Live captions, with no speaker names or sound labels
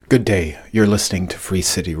Good day. You're listening to Free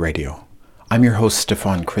City Radio. I'm your host,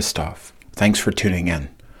 Stefan Christoph. Thanks for tuning in.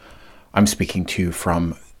 I'm speaking to you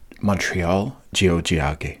from Montreal,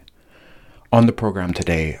 Tiohtià:ke. On the program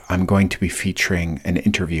today, I'm going to be featuring an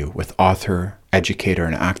interview with author, educator,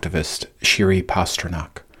 and activist Shiri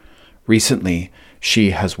Pasternak. Recently,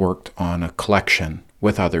 she has worked on a collection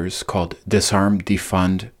with others called Disarm,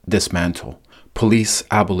 Defund, Dismantle: Police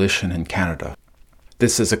Abolition in Canada.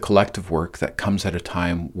 This is a collective work that comes at a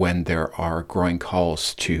time when there are growing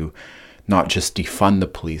calls to not just defund the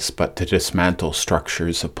police, but to dismantle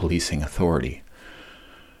structures of policing authority.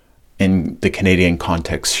 In the Canadian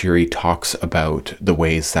context, Shiri talks about the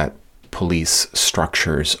ways that police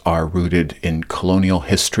structures are rooted in colonial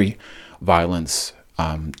history, violence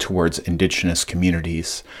towards Indigenous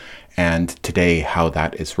communities, and today how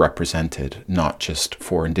that is represented not just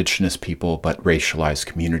for Indigenous people, but racialized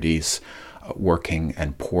communities, working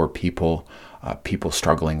and poor people, people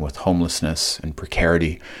struggling with homelessness and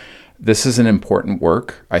precarity. This is an important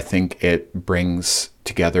work. I think it brings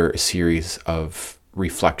together a series of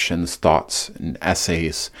reflections, thoughts, and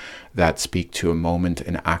essays that speak to a moment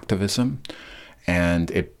in activism, and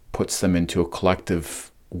it puts them into a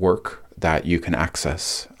collective work that you can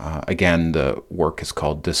access. Again, the work is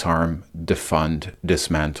called Disarm, Defund,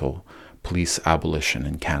 Dismantle: Police Abolition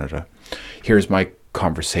in Canada. Here's my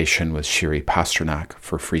conversation with Shiri Pasternak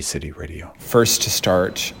for Free City Radio. First to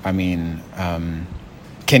start, can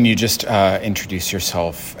you just introduce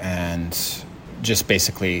yourself and just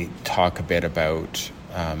basically talk a bit about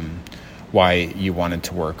why you wanted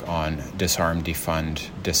to work on Disarm, Defund,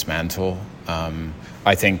 Dismantle?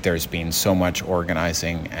 I think there's been so much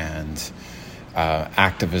organizing and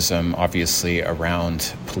activism, obviously,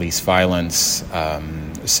 around police violence,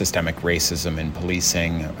 systemic racism in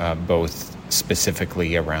policing, both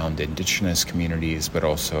specifically around Indigenous communities, but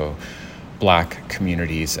also Black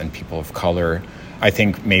communities and people of color. I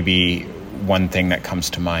think maybe one thing that comes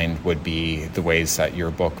to mind would be the ways that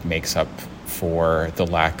your book makes up for the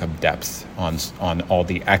lack of depth on all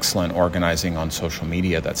the excellent organizing on social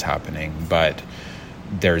media that's happening, but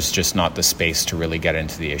there's just not the space to really get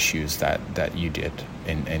into the issues that you did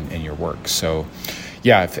in your work. So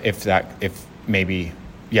yeah, if maybe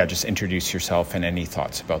just introduce yourself and any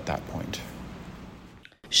thoughts about that point.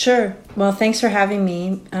 Sure. Well, thanks for having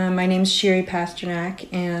me. My name's Shiri Pasternak,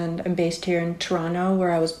 and I'm based here in Toronto,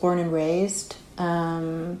 where I was born and raised,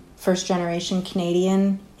 first generation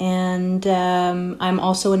Canadian. And I'm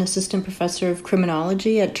also an assistant professor of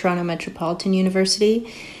criminology at Toronto Metropolitan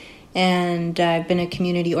University. And I've been a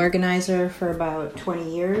community organizer for about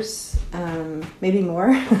 20 years, maybe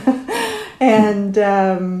more. And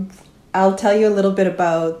I'll tell you a little bit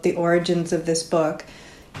about the origins of this book.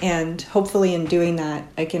 And hopefully in doing that,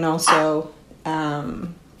 I can also,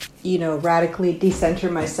 radically decenter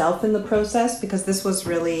myself in the process, because this was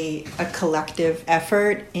really a collective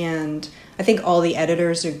effort. And I think all the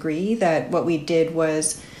editors agree that what we did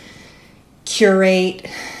was curate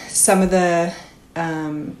some of the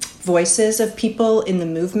voices of people in the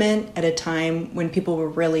movement at a time when people were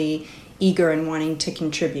really eager and wanting to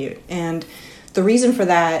contribute. And the reason for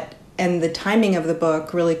that and the timing of the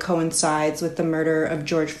book really coincides with the murder of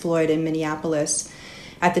George Floyd in Minneapolis.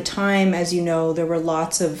 At the time, as you know, there were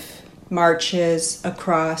lots of marches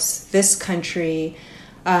across this country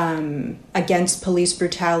against police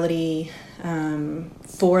brutality,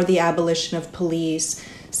 for the abolition of police.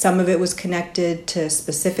 Some of it was connected to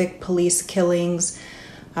specific police killings.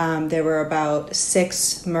 There were about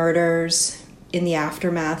 6 murders in the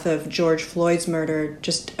aftermath of George Floyd's murder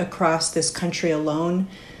just across this country alone.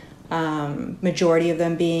 Majority of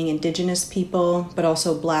them being Indigenous people, but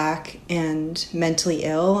also Black and mentally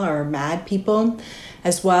ill or mad people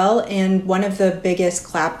as well. And one of the biggest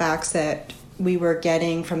clapbacks that we were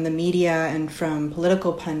getting from the media and from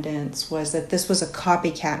political pundits was that this was a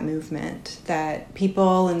copycat movement, that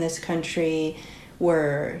people in this country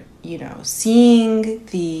were, seeing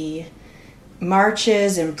the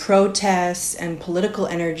marches and protests and political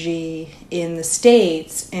energy in the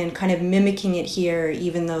States and kind of mimicking it here,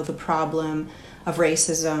 even though the problem of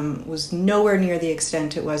racism was nowhere near the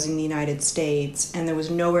extent it was in the United States, and there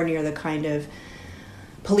was nowhere near the kind of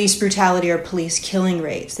police brutality or police killing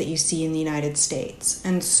rates that you see in the United States.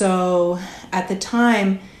 And so at the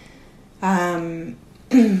time,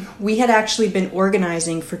 we had actually been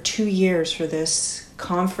organizing for 2 years for this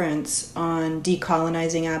conference on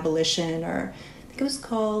decolonizing abolition, or I think it was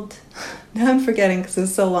called, now I'm forgetting because it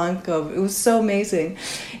was so long ago. It was so amazing.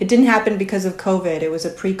 It didn't happen because of COVID. It was a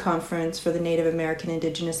pre-conference for the Native American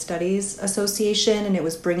Indigenous Studies Association, and it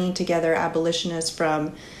was bringing together abolitionists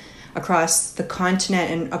from across the continent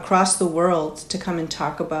and across the world to come and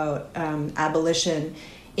talk about abolition.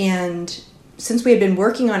 And since we had been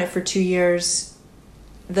working on it for 2 years,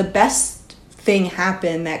 the best thing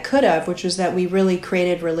happened that could have, which was that we really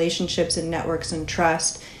created relationships and networks and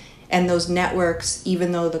trust. And those networks,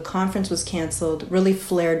 even though the conference was canceled, really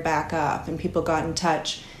flared back up, and people got in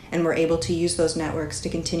touch and were able to use those networks to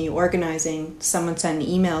continue organizing. Someone sent an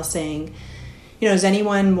email saying, does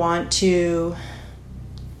anyone want to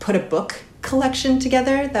put a book collection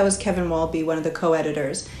together? That was Kevin Walby, one of the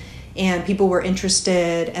co-editors. And people were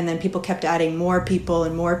interested, and then people kept adding more people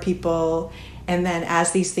and more people. And then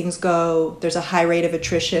as these things go, there's a high rate of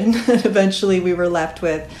attrition. Eventually we were left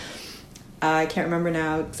with, I can't remember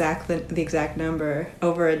now the exact number,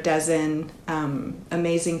 over a dozen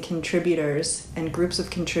amazing contributors and groups of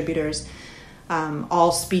contributors,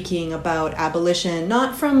 all speaking about abolition,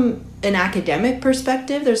 not from an academic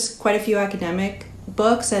perspective. There's quite a few academic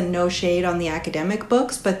books, and no shade on the academic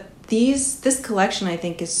books, but this collection, I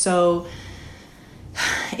think, it's so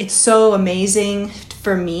amazing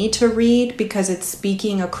for me to read, because it's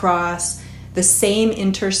speaking across the same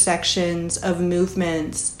intersections of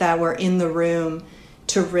movements that were in the room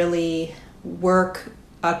to really work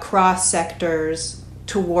across sectors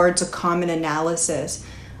towards a common analysis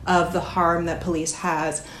of the harm that police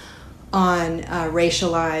has on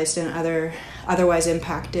racialized and otherwise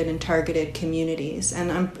impacted and targeted communities.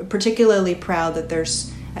 And I'm particularly proud that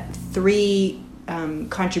there's 3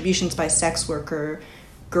 contributions by sex worker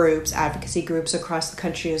groups, advocacy groups across the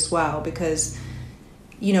country as well, because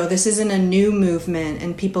this isn't a new movement,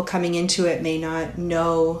 and people coming into it may not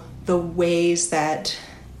know the ways that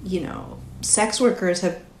sex workers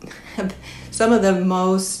have some of the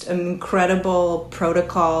most incredible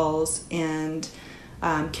protocols and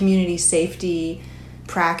community safety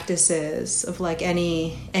practices of like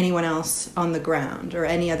anyone else on the ground or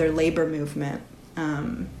any other labor movement.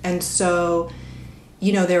 And so,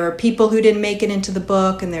 there are people who didn't make it into the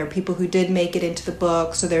book, and there are people who did make it into the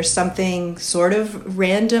book. So there's something sort of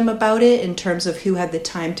random about it in terms of who had the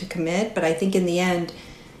time to commit. But I think in the end,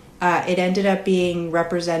 it ended up being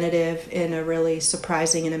representative in a really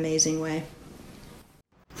surprising and amazing way.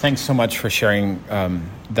 Thanks so much for sharing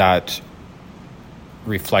that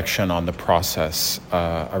reflection on the process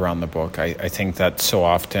around the book. I think that so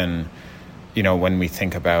often, when we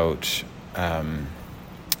think about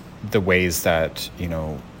the ways that,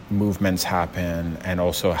 movements happen and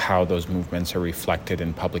also how those movements are reflected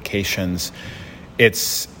in publications,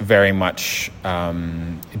 it's very much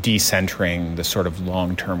decentering the sort of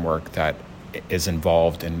long-term work that is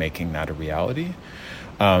involved in making that a reality.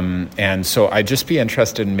 And so I'd just be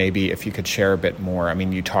interested in maybe if you could share a bit more. I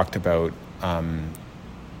mean, you talked about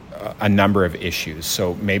a number of issues,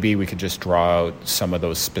 so maybe we could just draw out some of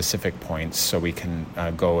those specific points so we can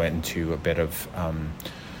go into a bit of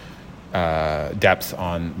depth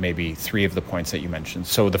on maybe 3 of the points that you mentioned.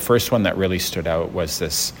 So the first one that really stood out was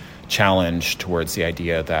this challenge towards the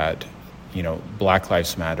idea that, Black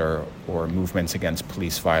Lives Matter or movements against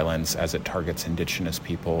police violence as it targets Indigenous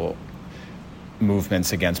people,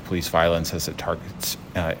 movements against police violence as it targets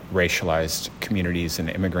racialized communities and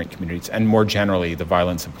immigrant communities, and more generally the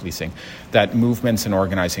violence of policing, that movements and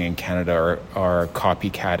organizing in Canada are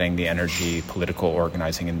copycatting the energy political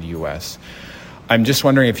organizing in the US. I'm just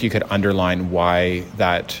wondering if you could underline why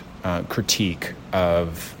that critique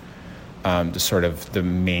of the sort of the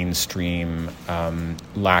mainstream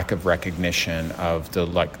lack of recognition of the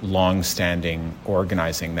long-standing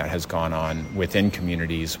organizing that has gone on within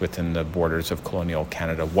communities within the borders of colonial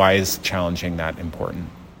Canada. Why is challenging that important?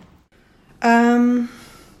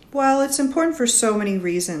 Well, it's important for so many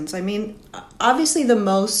reasons. I mean, obviously the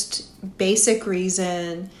most basic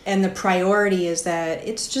reason and the priority is that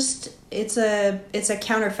it's a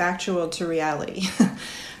counterfactual to reality.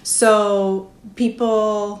 So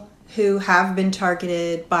people who have been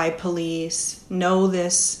targeted by police know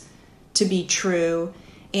this to be true,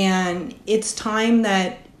 and it's time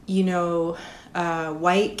that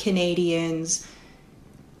white Canadians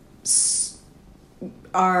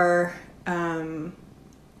are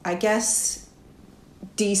I guess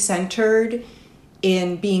decentered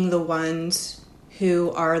in being the ones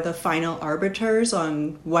who are the final arbiters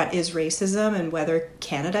on what is racism and whether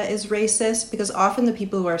Canada is racist, because often the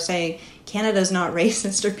people who are saying Canada is not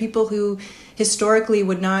racist are people who historically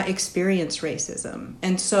would not experience racism.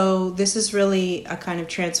 And so this is really a kind of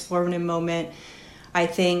transformative moment, I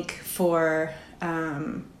think, for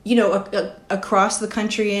across the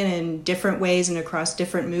country and in different ways and across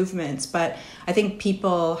different movements. But I think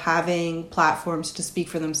people having platforms to speak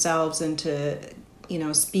for themselves and to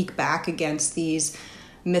speak back against these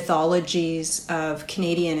mythologies of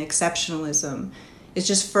Canadian exceptionalism is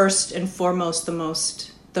just first and foremost the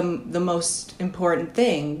most important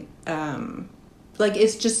thing.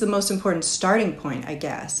 It's just the most important starting point, I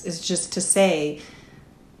guess, is just to say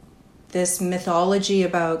this mythology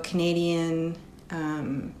about Canadian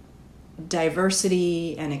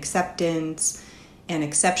diversity and acceptance and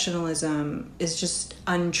exceptionalism is just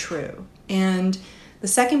untrue. And the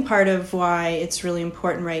second part of why it's really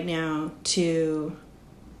important right now to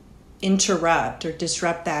interrupt or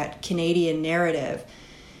disrupt that Canadian narrative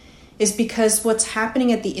is because what's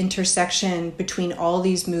happening at the intersection between all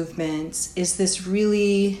these movements is this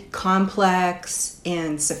really complex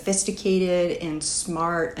and sophisticated and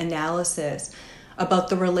smart analysis about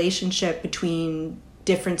the relationship between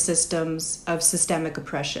different systems of systemic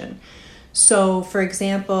oppression. So, for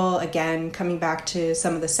example, again, coming back to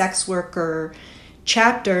some of the sex worker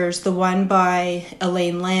chapters, the one by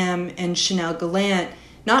Elaine Lamb and Chanel Gallant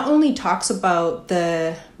not only talks about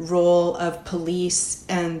the role of police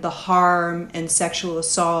and the harm and sexual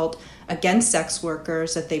assault against sex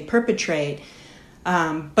workers that they perpetrate,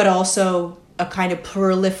 but also a kind of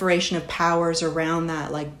proliferation of powers around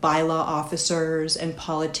that, like bylaw officers and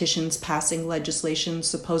politicians passing legislation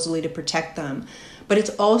supposedly to protect them. But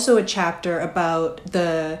it's also a chapter about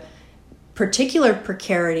the particular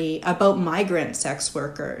precarity about migrant sex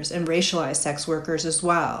workers and racialized sex workers as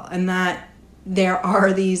well, and that there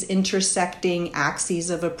are these intersecting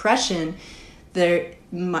axes of oppression. Their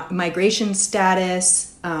migration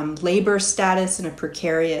status, labor status in a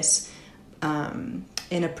precarious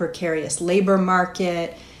labor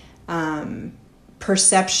market,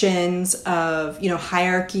 perceptions of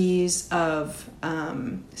hierarchies of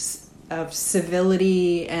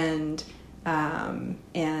civility and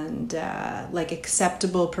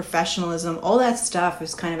acceptable professionalism. All that stuff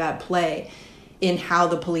is kind of at play in how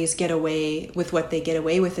the police get away with what they get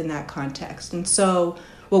away with in that context. And so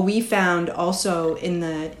what we found also in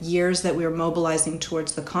the years that we were mobilizing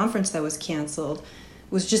towards the conference that was canceled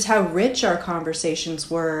was just how rich our conversations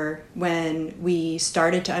were when we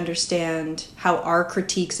started to understand how our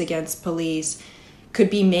critiques against police could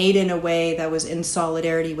be made in a way that was in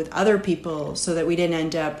solidarity with other people, so that we didn't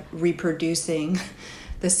end up reproducing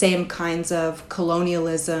the same kinds of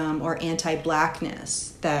colonialism or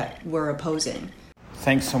anti-blackness that we're opposing.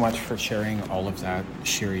 Thanks so much for sharing all of that,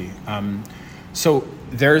 Shiri. So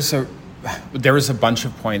there was a bunch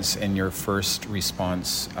of points in your first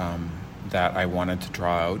response that I wanted to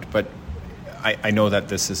draw out, but I know that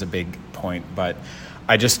this is a big point, but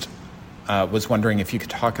I just was wondering if you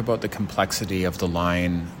could talk about the complexity of the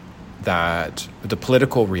line, that the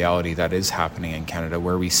political reality that is happening in Canada,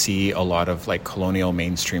 where we see a lot of like colonial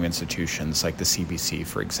mainstream institutions like the CBC,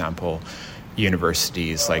 for example,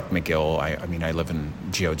 universities like McGill. I live in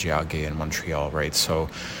Tiohtià:ke in Montreal, right? So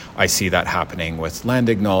I see that happening with land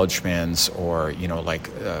acknowledgements or,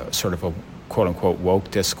 sort of a quote unquote woke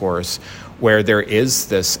discourse where there is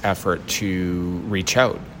this effort to reach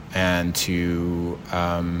out and to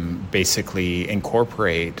basically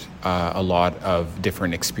incorporate a lot of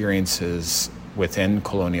different experiences within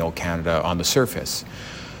colonial Canada on the surface.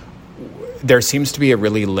 There seems to be a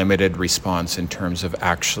really limited response in terms of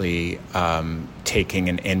actually taking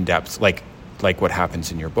an in-depth, like what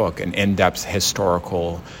happens in your book, an in-depth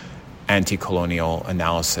historical anti-colonial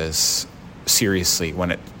analysis seriously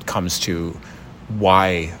when it comes to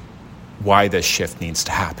why this shift needs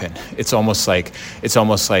to happen. It's almost like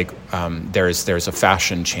there's a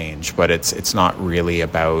fashion change, but it's not really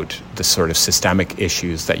about the sort of systemic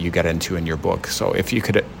issues that you get into in your book. So if you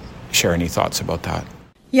could share any thoughts about that.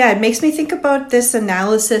 Yeah, it makes me think about this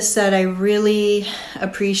analysis that I really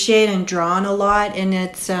appreciate and draw on a lot, and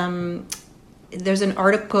it's there's an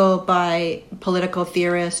article by political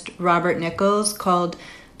theorist Robert Nichols called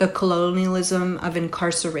 "The Colonialism of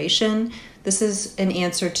Incarceration." This is an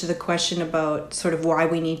answer to the question about sort of why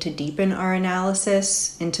we need to deepen our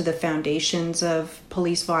analysis into the foundations of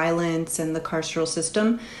police violence and the carceral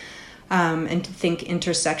system, and to think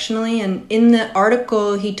intersectionally. And in the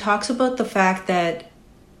article, he talks about the fact that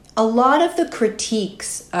a lot of the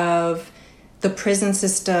critiques of the prison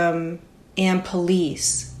system and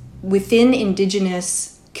police within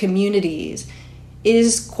Indigenous communities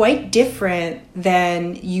is quite different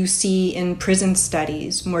than you see in prison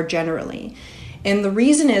studies more generally. And the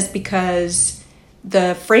reason is because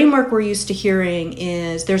the framework we're used to hearing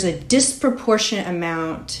is there's a disproportionate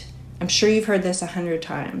amount, I'm sure you've heard this 100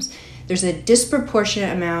 times, there's a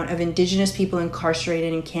disproportionate amount of Indigenous people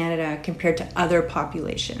incarcerated in Canada compared to other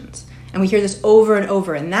populations. And we hear this over and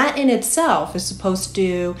over. And that in itself is supposed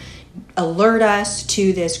to alert us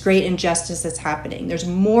to this great injustice that's happening. There's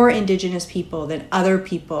more Indigenous people than other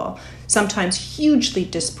people, sometimes hugely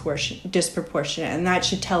disproportionate, and that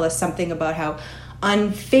should tell us something about how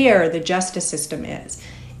unfair the justice system is.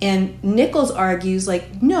 And Nichols argues,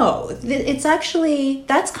 like, no, it's actually,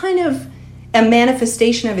 that's kind of a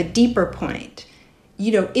manifestation of a deeper point.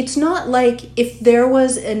 You know, it's not like if there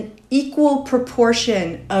was an equal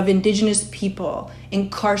proportion of Indigenous people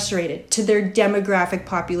incarcerated to their demographic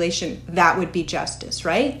population, that would be justice,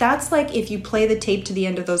 right? That's like, if you play the tape to the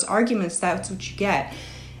end of those arguments, that's what you get.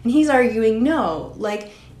 And he's arguing, no,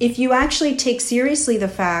 like, if you actually take seriously the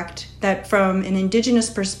fact that from an Indigenous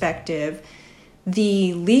perspective,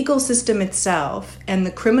 the legal system itself and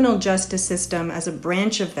the criminal justice system as a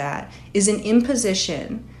branch of that is an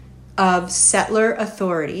imposition of settler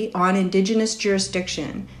authority on Indigenous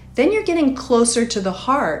jurisdiction, then you're getting closer to the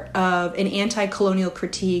heart of an anti-colonial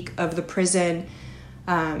critique of the prison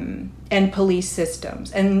and police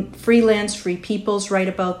systems. And Freelance Free Peoples write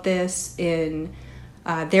about this in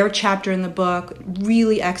their chapter in the book,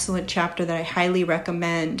 really excellent chapter that I highly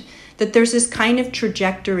recommend, that there's this kind of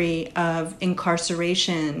trajectory of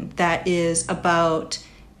incarceration that is about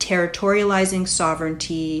territorializing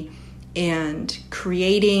sovereignty and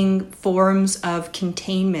creating forms of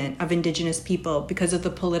containment of Indigenous people because of the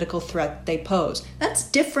political threat they pose. That's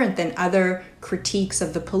different than other critiques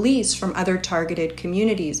of the police from other targeted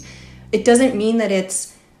communities. It doesn't mean that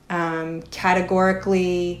it's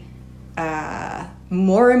categorically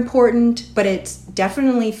more important, but it's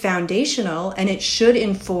definitely foundational, and it should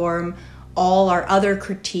inform all our other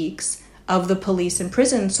critiques of the police and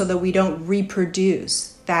prison so that we don't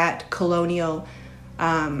reproduce that colonial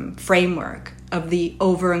framework of the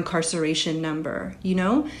over-incarceration number, you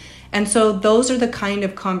know? And so those are the kind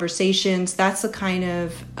of conversations, that's the kind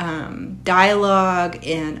of dialogue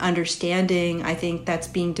and understanding, I think, that's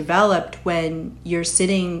being developed when you're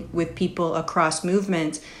sitting with people across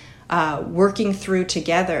movements, working through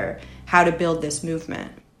together how to build this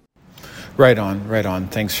movement. Right on.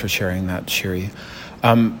 Thanks for sharing that, Shiri.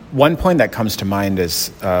 One point that comes to mind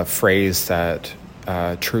is a phrase that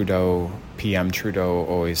PM Trudeau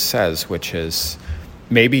always says, which is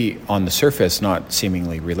maybe on the surface not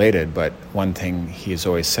seemingly related, but one thing he's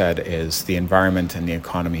always said is the environment and the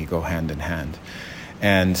economy go hand in hand.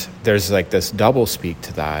 And there's like this double speak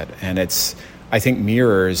to that, and it's, I think,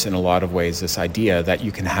 mirrors in a lot of ways this idea that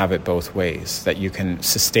you can have it both ways, that you can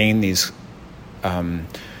sustain these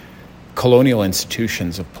colonial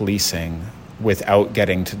institutions of policing without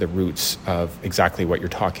getting to the roots of exactly what you're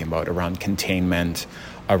talking about around containment,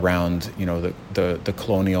 around, you know, the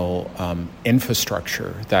colonial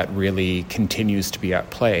infrastructure that really continues to be at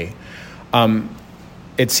play.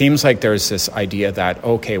 It seems like there's this idea that,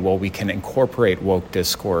 okay, well, we can incorporate woke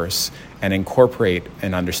discourse and incorporate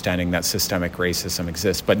an understanding that systemic racism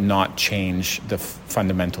exists, but not change the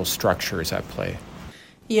fundamental structures at play.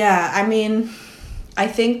 Yeah, I mean, I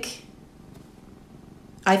think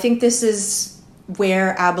this is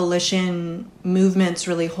where abolition movements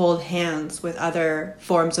really hold hands with other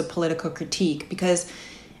forms of political critique, because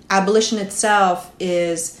abolition itself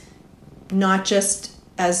is not just,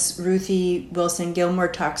 as Ruthie Wilson Gilmore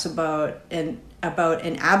talks about an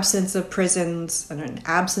absence of prisons and an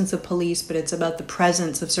absence of police, but it's about the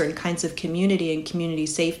presence of certain kinds of community and community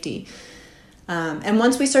safety. And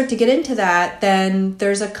once we start to get into that, then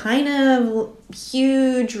there's a kind of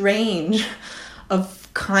huge range of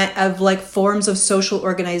like forms of social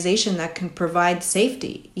organization that can provide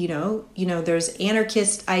safety. You know, there's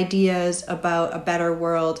anarchist ideas about a better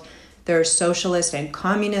world. There's socialist and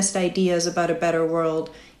communist ideas about a better world.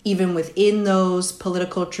 Even within those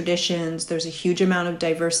political traditions, there's a huge amount of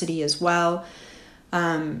diversity as well.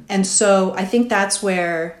 And so I think that's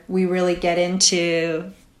where we really get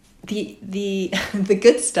into the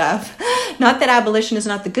good stuff. Not that abolition is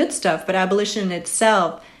not the good stuff, but abolition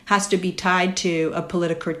itself has to be tied to a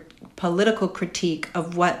political critique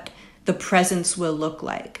of what the presence will look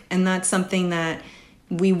like. And that's something that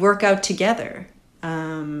we work out together.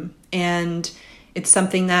 And it's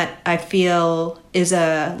something that I feel is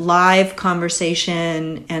a live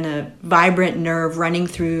conversation and a vibrant nerve running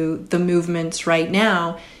through the movements right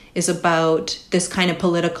now, is about this kind of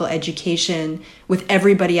political education with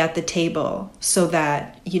everybody at the table, so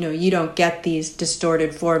that, you know, you don't get these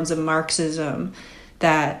distorted forms of Marxism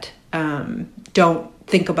that don't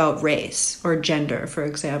think about race or gender, for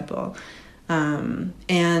example.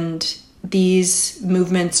 And these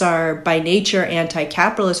movements are by nature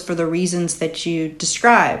anti-capitalist for the reasons that you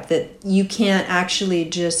described, that you can't actually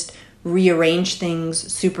just rearrange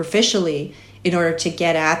things superficially in order to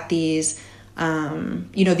get at these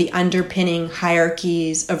the underpinning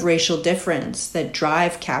hierarchies of racial difference that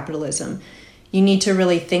drive capitalism. You need to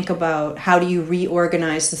really think about how do you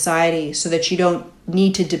reorganize society so that you don't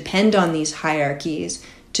need to depend on these hierarchies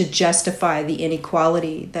to justify the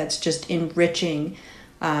inequality that's just enriching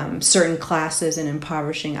certain classes and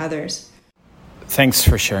impoverishing others. Thanks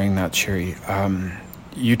for sharing that, Shiri.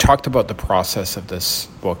 You talked about the process of this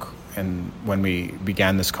book and when we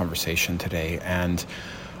began this conversation today, and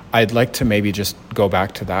I'd like to maybe just go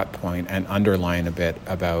back to that point and underline a bit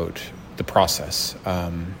about the process.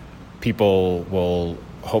 People will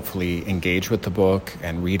hopefully engage with the book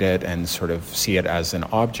and read it and sort of see it as an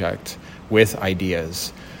object with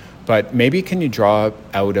ideas. But maybe can you draw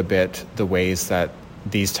out a bit the ways that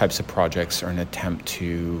these types of projects are an attempt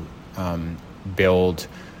to build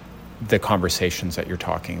the conversations that you're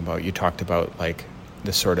talking about? You talked about like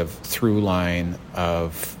the sort of through line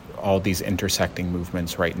of all these intersecting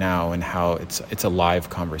movements right now and how it's a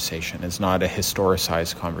live conversation. It's not a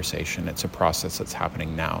historicized conversation. It's a process that's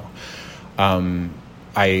happening now.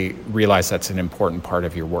 I realize that's an important part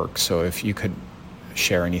of your work. So if you could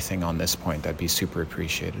share anything on this point, that'd be super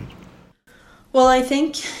appreciated. Well, I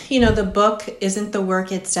think, the book isn't the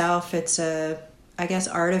work itself. It's a,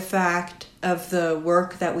 artifact of the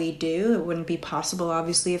work that we do. It wouldn't be possible,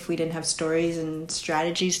 obviously, if we didn't have stories and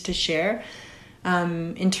strategies to share.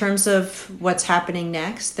 In terms of what's happening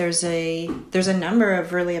next, there's a number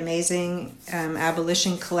of really amazing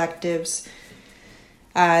abolition collectives.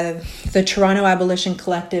 The Toronto Abolition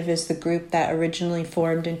Collective is the group that originally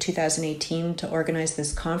formed in 2018 to organize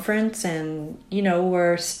this conference. And,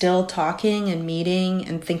 we're still talking and meeting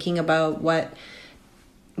and thinking about what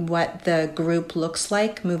the group looks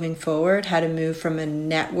like moving forward, how to move from a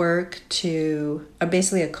network to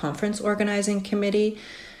basically a conference organizing committee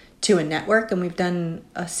to a network. And we've done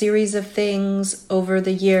a series of things over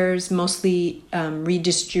the years, mostly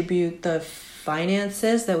redistribute the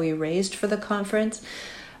finances that we raised for the conference.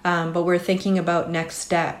 But we're thinking about next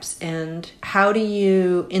steps and how do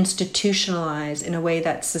you institutionalize in a way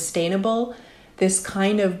that's sustainable this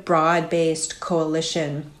kind of broad-based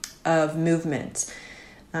coalition of movements.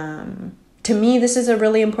 To me, this is a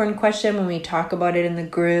really important question. When we talk about it in the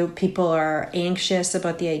group, people are anxious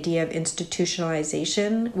about the idea of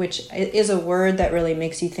institutionalization, which is a word that really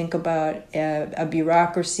makes you think about a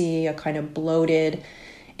bureaucracy, a kind of bloated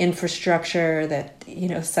infrastructure that,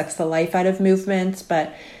 sucks the life out of movements.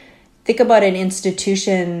 But think about an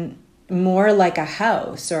institution more like a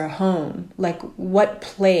house or a home. Like, what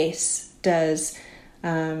place does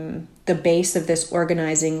the base of this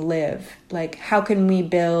organizing live? Like, how can we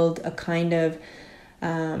build a kind of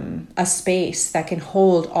a space that can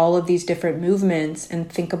hold all of these different movements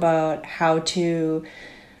and think about how to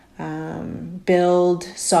build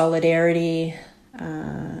solidarity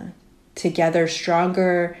together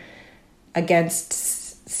stronger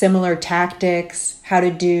against similar tactics, how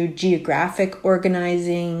to do geographic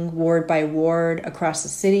organizing ward by ward across the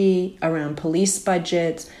city, around police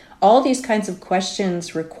budgets. All these kinds of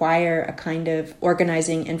questions require a kind of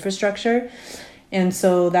organizing infrastructure. And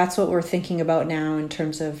so that's what we're thinking about now in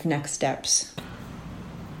terms of next steps.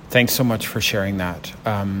 Thanks so much for sharing that.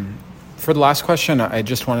 For the last question, I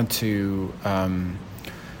just wanted to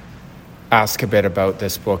ask a bit about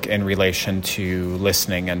this book in relation to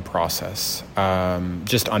listening and process.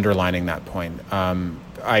 Just underlining that point.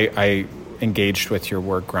 I engaged with your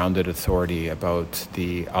work, Grounded Authority, about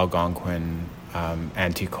the Algonquin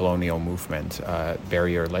anti-colonial movement at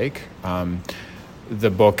Barrier Lake. The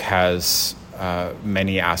book has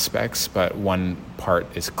many aspects, but one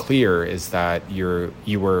part is clear, is that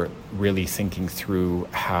you were really thinking through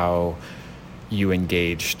how you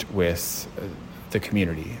engaged with the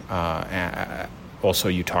community. Also,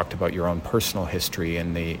 you talked about your own personal history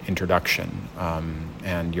in the introduction,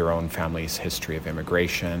 and your own family's history of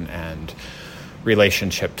immigration and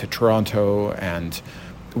relationship to Toronto. And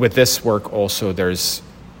with this work also,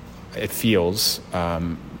 it feels,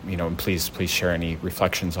 and please share any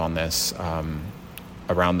reflections on this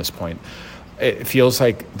around this point. It feels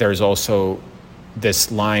like there's also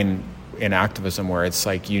this line in activism where it's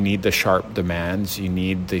like you need the sharp demands, you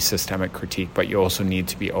need the systemic critique, but you also need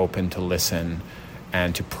to be open to listen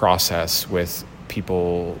and to process with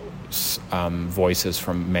people's voices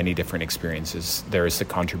from many different experiences. There's the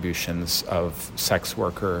contributions of sex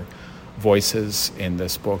worker voices in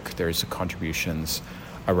this book. There's the contributions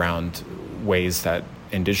around ways that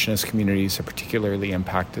Indigenous communities are particularly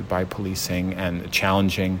impacted by policing and the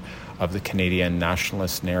challenging of the Canadian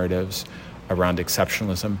nationalist narratives around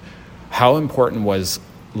exceptionalism. How important was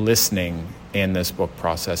listening in this book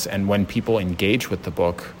process? And when people engage with the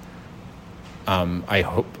book, I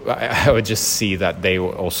hope I would just see that they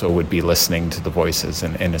also would be listening to the voices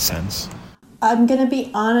in a sense. I'm going to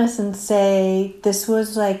be honest and say this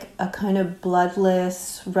was like a kind of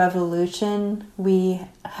bloodless revolution. We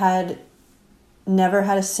had never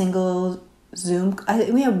had a single Zoom. I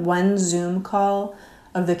think we had one Zoom call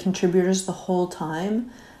of the contributors the whole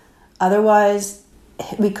time. Otherwise,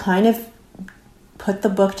 we kind of put the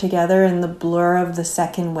book together in the blur of the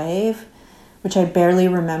second wave, which I barely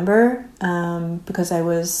remember because I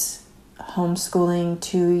was homeschooling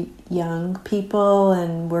two young people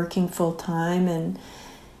and working full time, and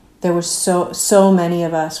there was so many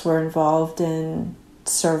of us were involved in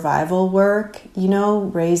survival work,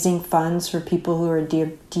 raising funds for people who are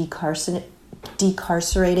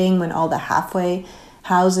decarcerating when all the halfway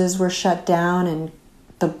houses were shut down and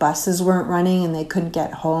the buses weren't running and they couldn't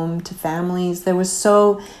get home to families.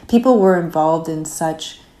 People were involved in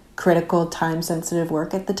such critical, time-sensitive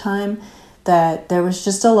work at the time that there was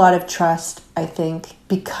just a lot of trust, I think,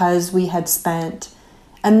 because we had spent,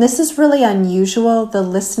 and this is really unusual, the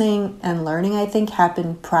listening and learning, I think,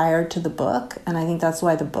 happened prior to the book, and I think that's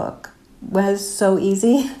why the book was so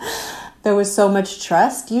easy. There was so much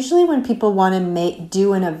trust. Usually when people want to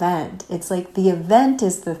do an event, it's like the event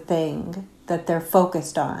is the thing that they're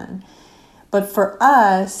focused on. But for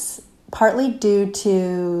us, partly due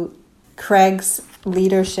to Craig's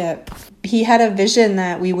leadership, he had a vision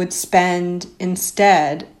that we would spend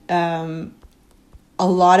instead a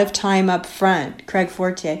lot of time up front. Craig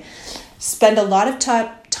Fortier spend a lot of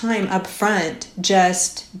time up front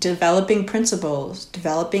just developing principles,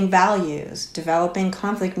 developing values, developing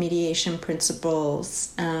conflict mediation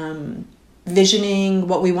principles, visioning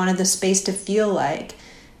what we wanted the space to feel like,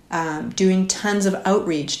 doing tons of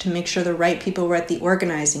outreach to make sure the right people were at the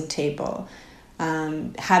organizing table,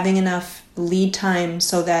 having enough lead time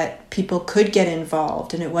so that people could get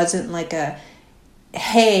involved, and it wasn't like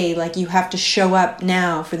hey, like you have to show up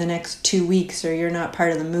now for the next 2 weeks or you're not part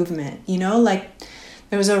of the movement. Like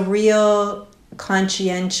there was a real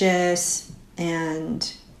conscientious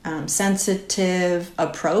and sensitive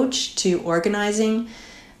approach to organizing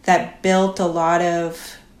that built a lot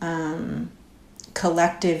of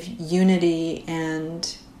collective unity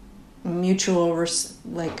and mutual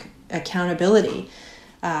accountability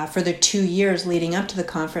for the 2 years leading up to the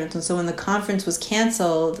conference. And so when the conference was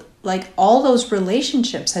canceled, like all those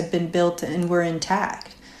relationships had been built and were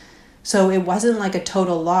intact. So it wasn't like a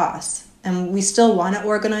total loss. And we still want to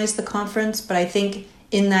organize the conference, but I think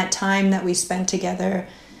in that time that we spent together,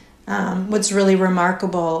 what's really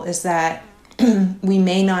remarkable is that we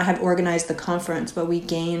may not have organized the conference, but we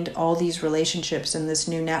gained all these relationships in this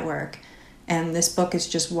new network. And this book is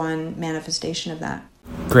just one manifestation of that.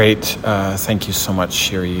 Great. Thank you so much,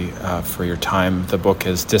 Shiri, for your time. The book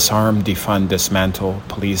is Disarm, Defund, Dismantle,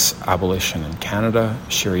 Police Abolition in Canada.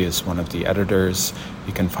 Shiri is one of the editors.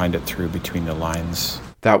 You can find it through Between the Lines.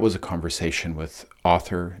 That was a conversation with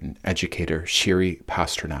author and educator Shiri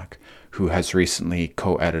Pasternak, who has recently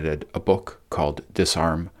co-edited a book called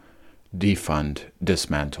Disarm, Defund,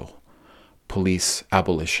 Dismantle, Police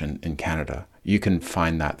Abolition in Canada. You can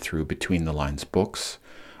find that through Between the Lines books.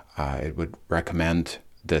 I would recommend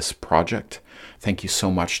this project. Thank you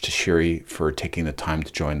so much to Shiri for taking the time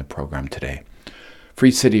to join the program today.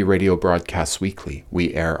 Free City Radio broadcasts weekly.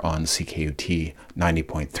 We air on CKUT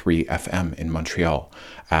 90.3 FM in Montreal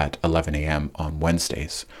at 11 a.m. on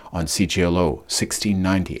Wednesdays, on CGLO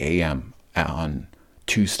 1690 a.m. on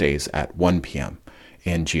Tuesdays at 1 p.m.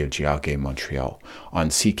 in Tiohtià:ke, Montreal, on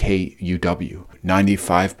CKUW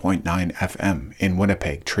 95.9 FM in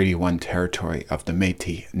Winnipeg, Treaty 1 territory of the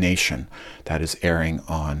Métis Nation, that is airing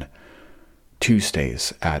on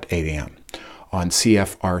Tuesdays at 8 a.m., on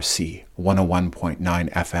CFRC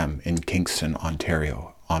 101.9 FM in Kingston,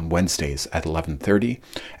 Ontario, on Wednesdays at 11:30,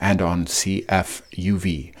 and on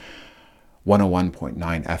CFUV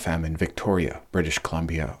 101.9 FM in Victoria, British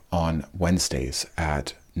Columbia, on Wednesdays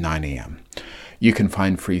at 9 a.m. You can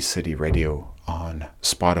find Free City Radio on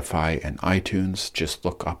Spotify and iTunes. Just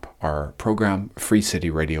look up our program, Free City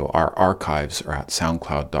Radio. Our archives are at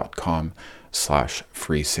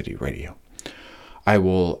soundcloud.com/Free City Radio. I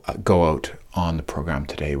will go out on the program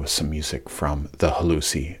today with some music from the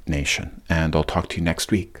Halusi Nation, and I'll talk to you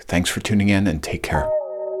next week. Thanks for tuning in and take care.